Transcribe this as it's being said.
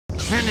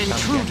An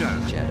intruder.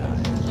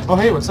 Jedi. Oh,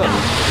 hey, what's up?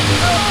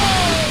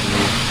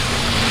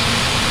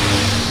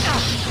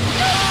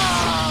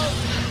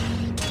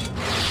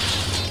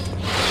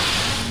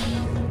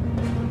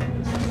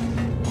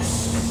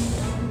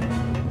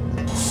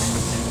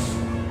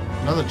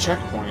 Another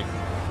checkpoint.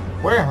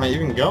 Where am I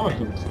even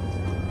going?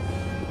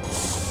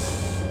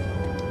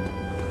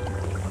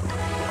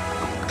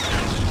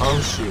 Oh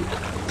shoot.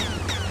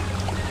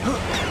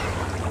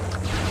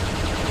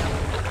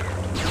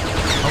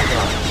 Oh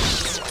god.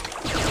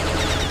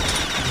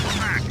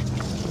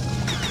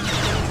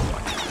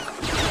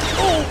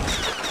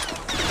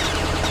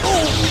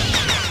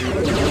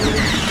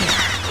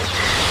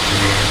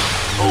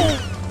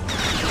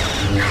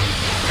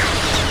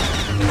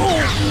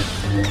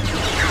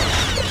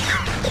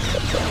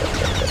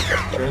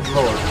 Good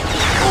lord.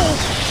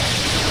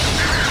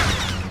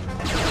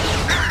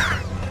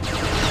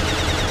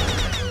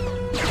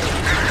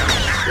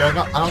 Yeah,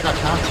 I don't got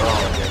time for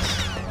all of this.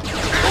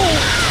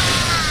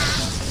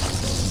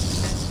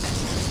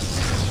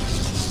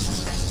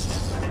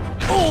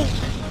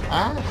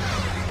 Ah!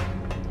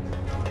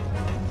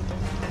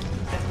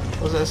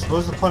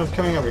 What's the point of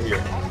coming over here?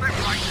 And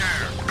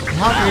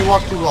how can you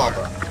walk through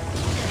lava?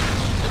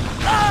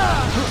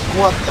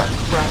 What the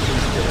crap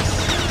is this?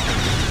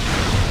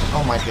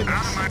 Oh my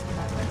goodness.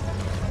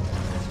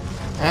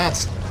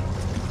 That's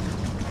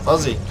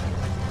fuzzy.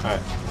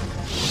 Alright.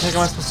 What the heck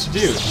am I supposed to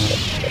do?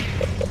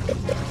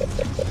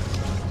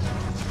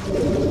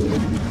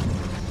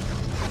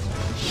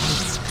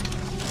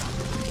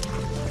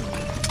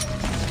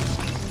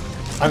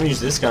 I haven't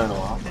used this gun in a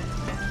while.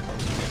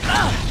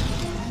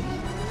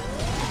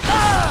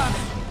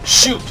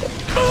 Shoot!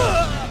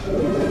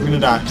 I'm gonna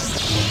die.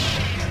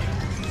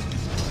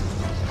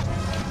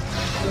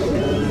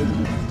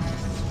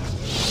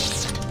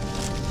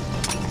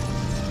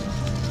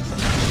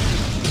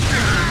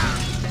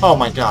 Oh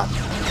my god.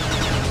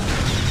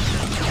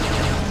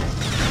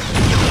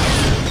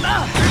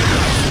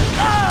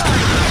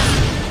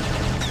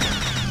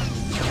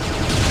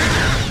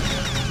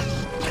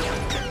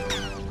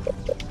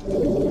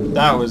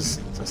 That was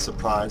a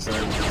surprise that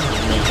I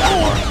made that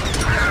one.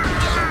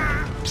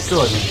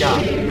 Good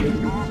god.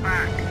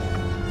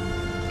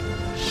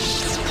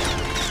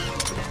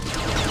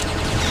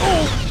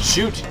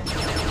 Shoot!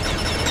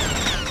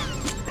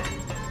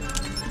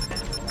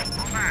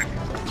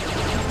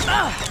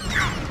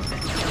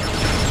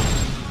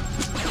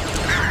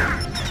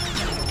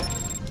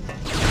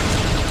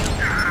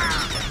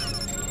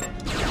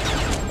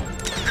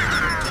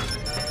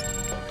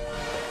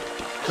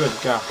 Good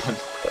god.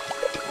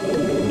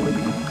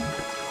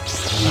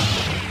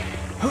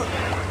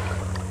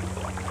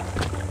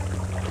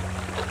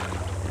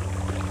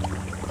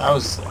 That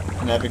was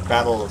an epic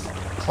battle of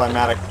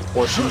climatic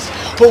proportions.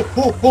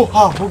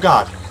 Oh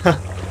god.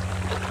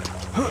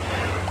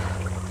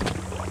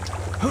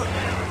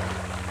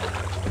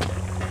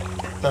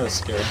 That was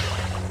scary.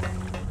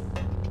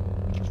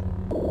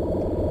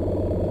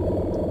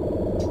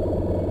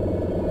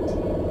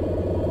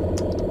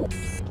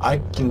 I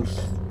can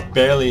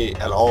barely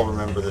at all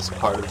remember this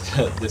part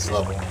of this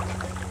level.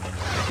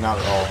 Not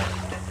at all.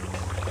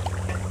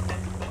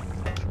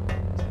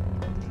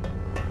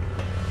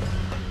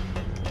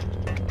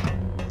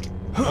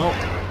 Oh,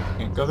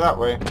 can't go that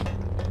way.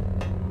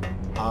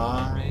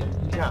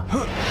 Yeah.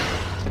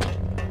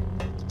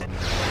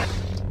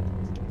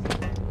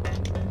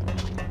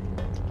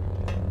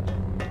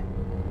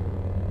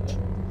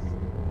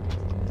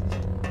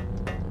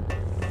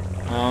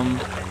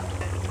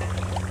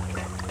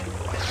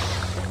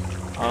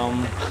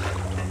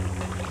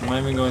 Am I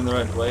even going the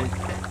right way?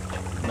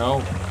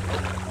 No.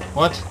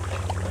 What?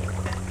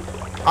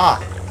 Ah!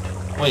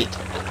 Wait.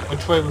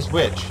 Which way was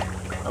which?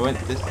 I went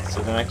this,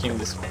 so then I came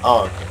this...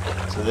 Oh, okay.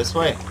 So this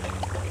way?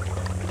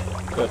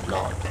 Good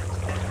lord.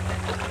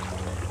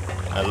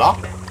 Hello?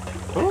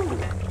 Ooh.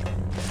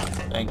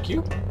 Thank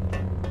you.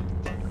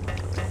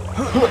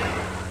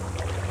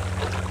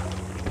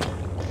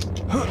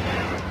 I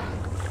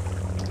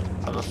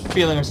have a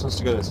feeling I'm supposed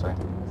to go this way.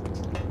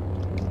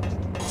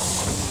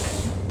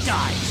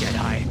 Die,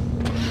 Jedi.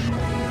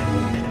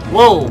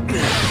 Whoa!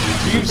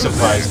 You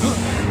surprised me.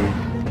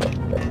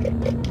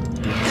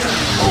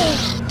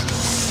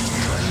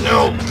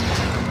 No!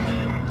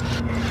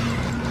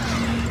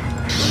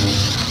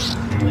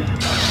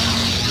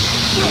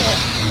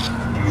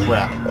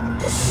 Crap.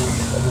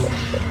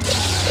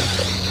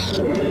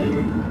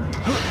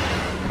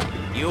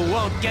 You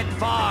won't get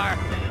far.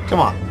 Come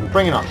on,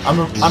 bring it on. I'm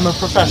a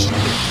professional.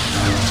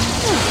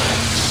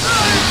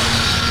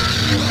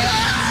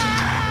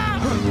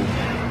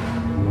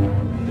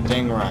 You're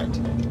dang right.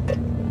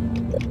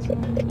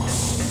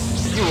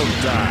 You will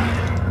die.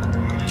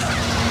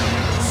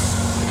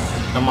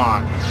 Come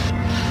on.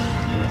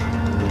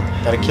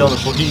 Gotta kill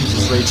this. We'll use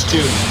this rage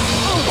too.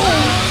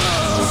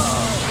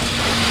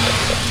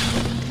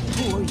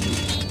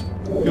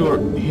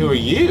 Who are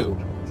you?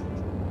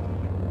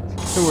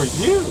 Who are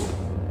you?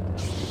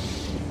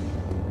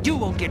 You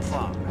won't get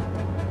far.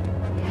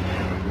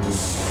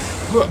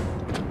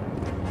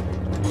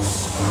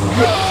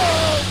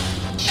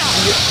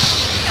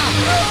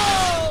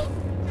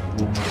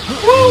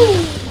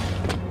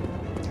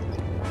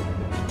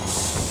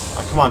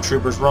 Come on,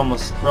 troopers, we're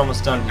almost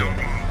done here.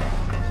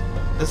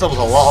 This level's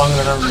a lot longer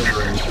than I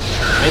remember.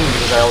 Mainly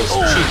because I always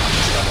cheat.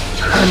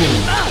 I mean,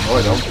 no I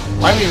don't.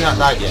 Why have you not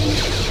died yet?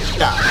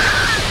 Die.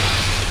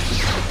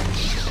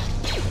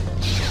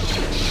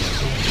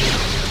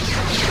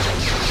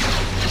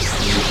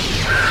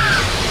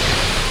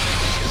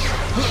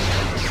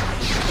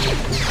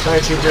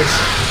 Sorry, troopers.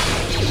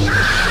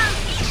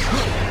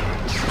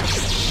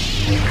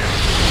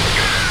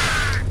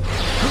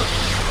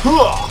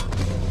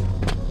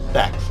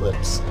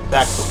 Backflips.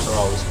 Backflips are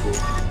always cool.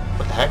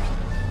 What the heck?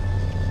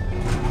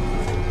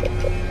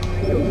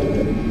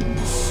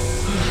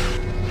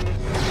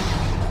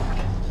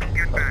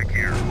 Get back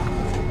here.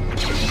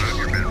 Mind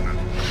your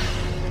business.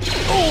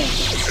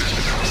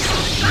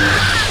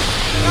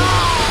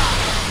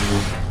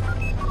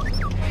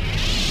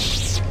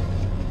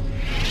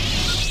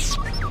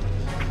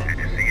 Did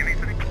you see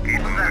anything?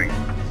 Keep moving.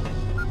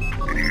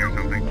 Did you hear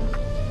something?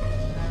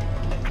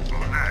 What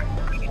was that?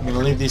 I'm gonna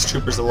leave these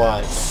troopers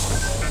alive.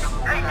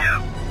 Hey, you!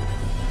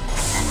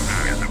 What was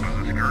that? Guess it was a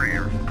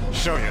scurrier.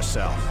 Show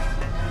yourself.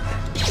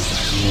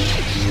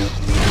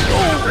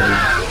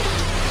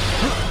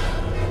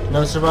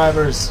 No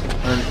survivors,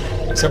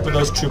 except for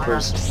those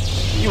troopers.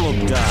 You will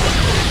die.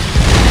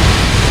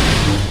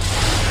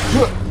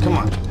 Come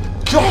on,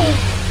 come on,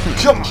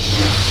 come on, come on,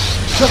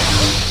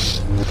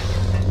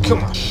 come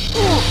on.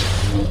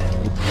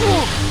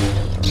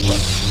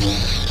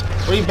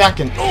 What are you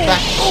backing?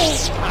 Back.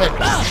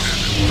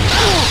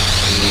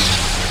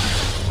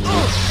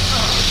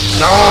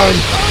 Die!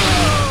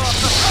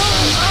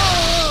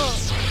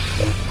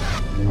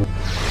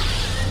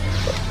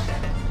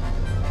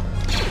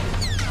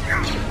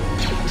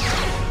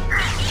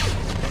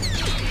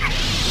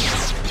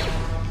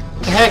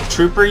 What the heck,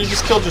 trooper? You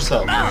just killed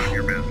yourself. Mind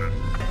your business.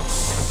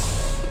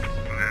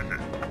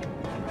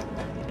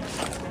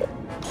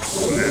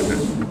 What is it?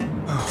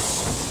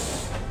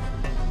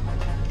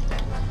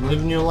 I'm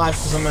leaving you alive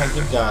because I'm a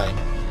good guy.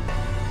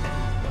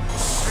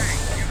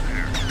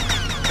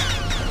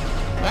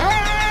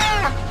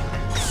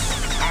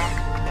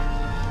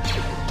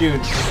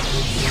 Dude.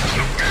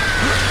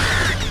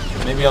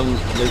 Maybe I'll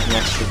leave the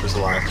next troopers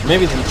alive.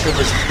 Maybe the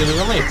troopers, because there's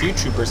only a few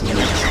troopers in the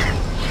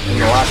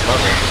last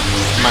level.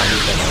 Might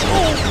leave them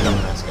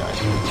dumbass guy.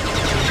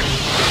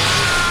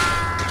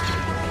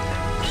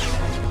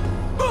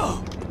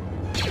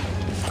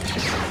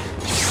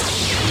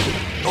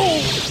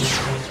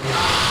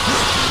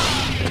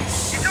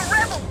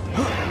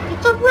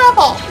 It's a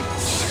rebel!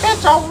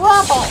 It's a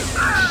rebel!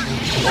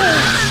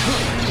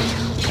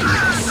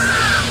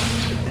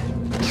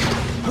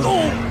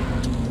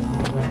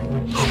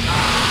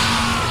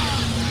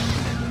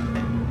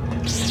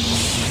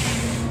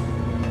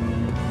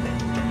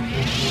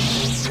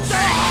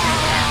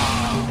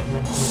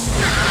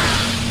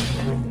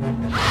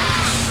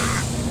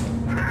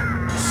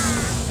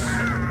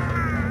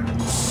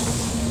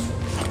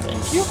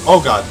 Thank you. Oh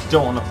god,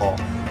 don't want to fall.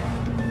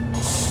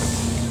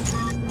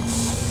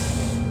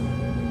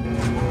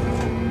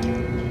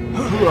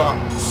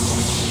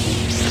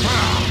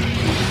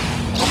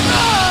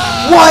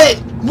 What?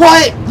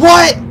 What?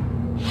 What?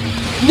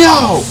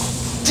 No!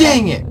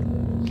 Dang it!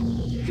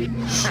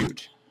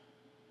 Shoot.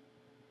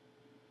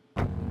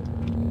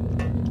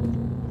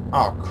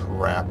 Oh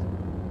crap.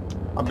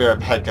 I'll be right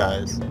back,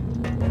 guys. Is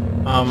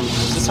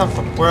this how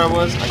where I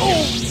was? I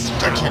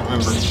can't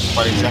remember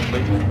quite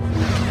exactly.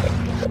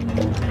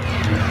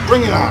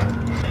 Bring it on!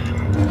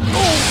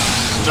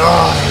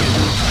 Die!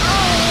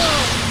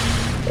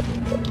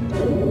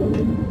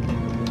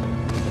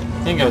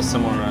 I think I was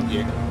somewhere around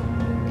here.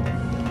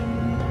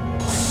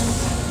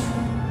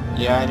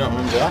 Yeah, I don't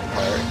remember that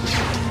part.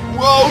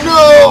 Whoa,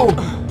 no!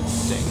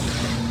 Dang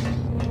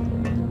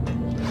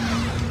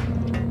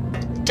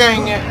it.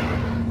 Dang it.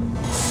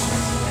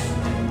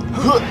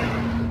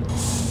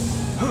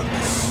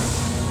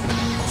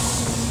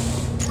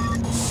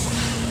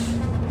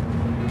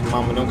 Come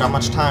on, we don't got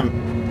much time.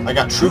 I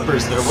got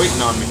troopers that are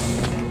waiting on me.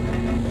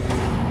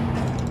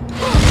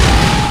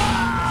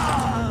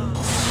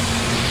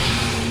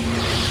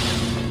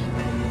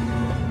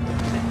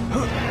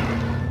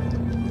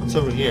 What's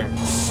over here?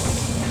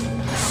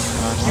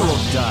 You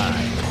will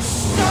die.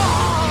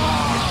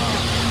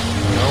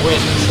 No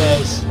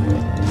witnesses.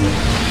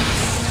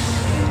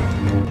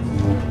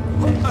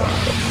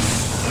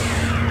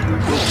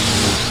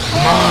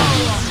 Come on.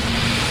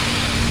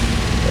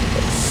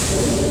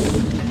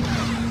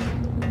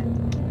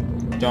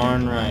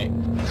 Darn right.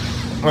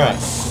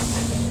 Alright.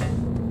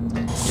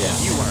 Yeah.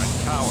 You are a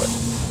coward.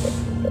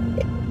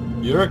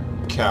 You're a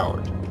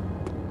coward.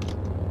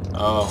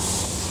 Oh.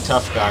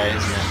 Tough guy,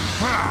 isn't it?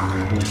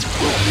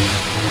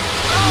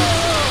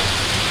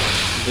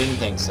 Didn't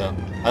think so.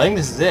 I think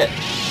this is it.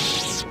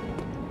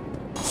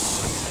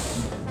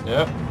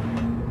 Yep.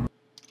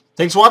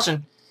 Thanks for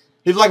watching.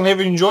 Leave a like if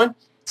you enjoyed.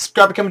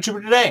 Subscribe to become a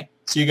trooper today.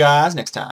 See you guys next time.